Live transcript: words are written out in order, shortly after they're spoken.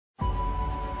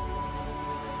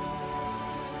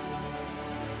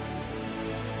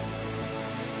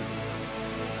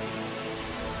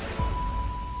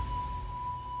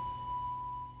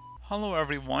Hello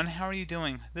everyone, how are you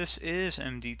doing? This is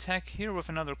MD Tech here with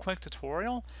another quick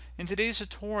tutorial. In today's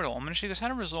tutorial, I'm going to show you guys how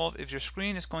to resolve if your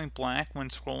screen is going black when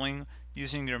scrolling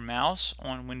using your mouse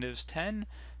on Windows 10.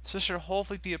 So this should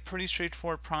hopefully be a pretty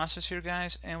straightforward process here,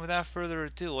 guys, and without further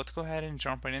ado, let's go ahead and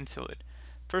jump right into it.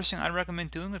 First thing I'd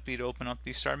recommend doing would be to open up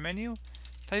the Start menu,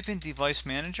 type in Device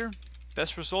Manager.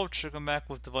 Best result should come back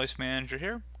with Device Manager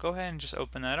here. Go ahead and just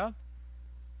open that up.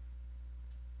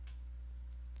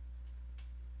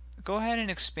 Go ahead and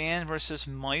expand where it says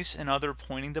mice and other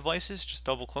pointing devices. Just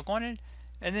double click on it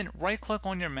and then right click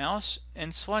on your mouse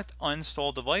and select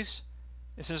uninstall device.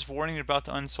 It says warning, you're about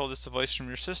to uninstall this device from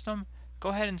your system. Go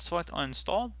ahead and select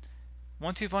uninstall.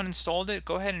 Once you've uninstalled it,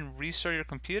 go ahead and restart your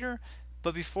computer.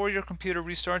 But before your computer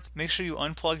restarts, make sure you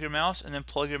unplug your mouse and then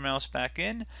plug your mouse back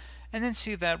in and then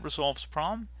see if that resolves the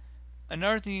problem.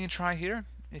 Another thing you can try here,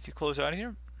 if you close out of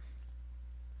here.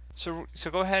 So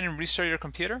go ahead and restart your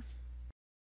computer.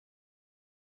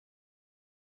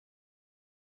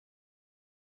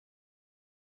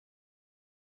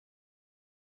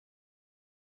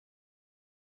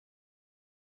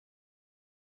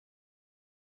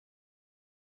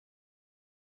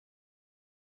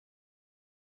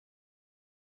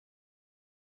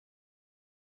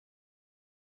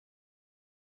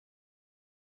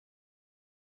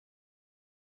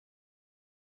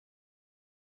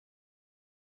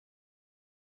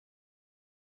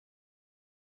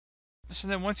 So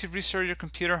then once you've restarted your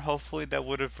computer, hopefully that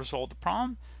would have resolved the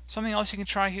problem. Something else you can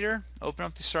try here, open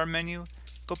up the Start menu,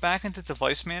 go back into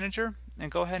Device Manager, and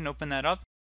go ahead and open that up.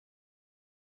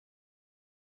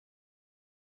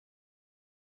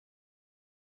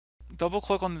 Double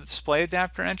click on the display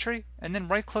adapter entry, and then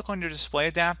right click on your display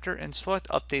adapter and select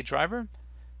Update Driver.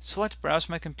 Select Browse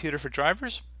My Computer for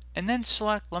drivers, and then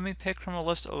select Let me pick from a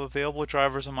list of available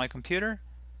drivers on my computer.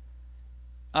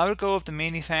 I would go with the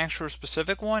manufacturer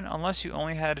specific one unless you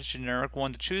only had a generic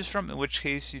one to choose from, in which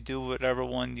case you do whatever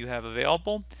one you have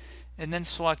available, and then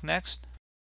select Next.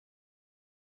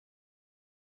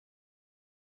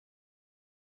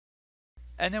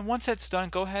 And then once that's done,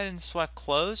 go ahead and select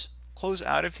Close. Close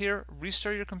out of here,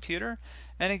 restart your computer,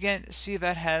 and again, see if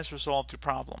that has resolved your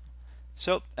problem.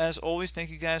 So, as always, thank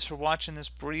you guys for watching this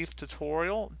brief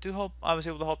tutorial. Do hope I was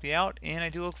able to help you out, and I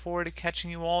do look forward to catching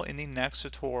you all in the next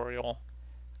tutorial.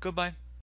 Goodbye.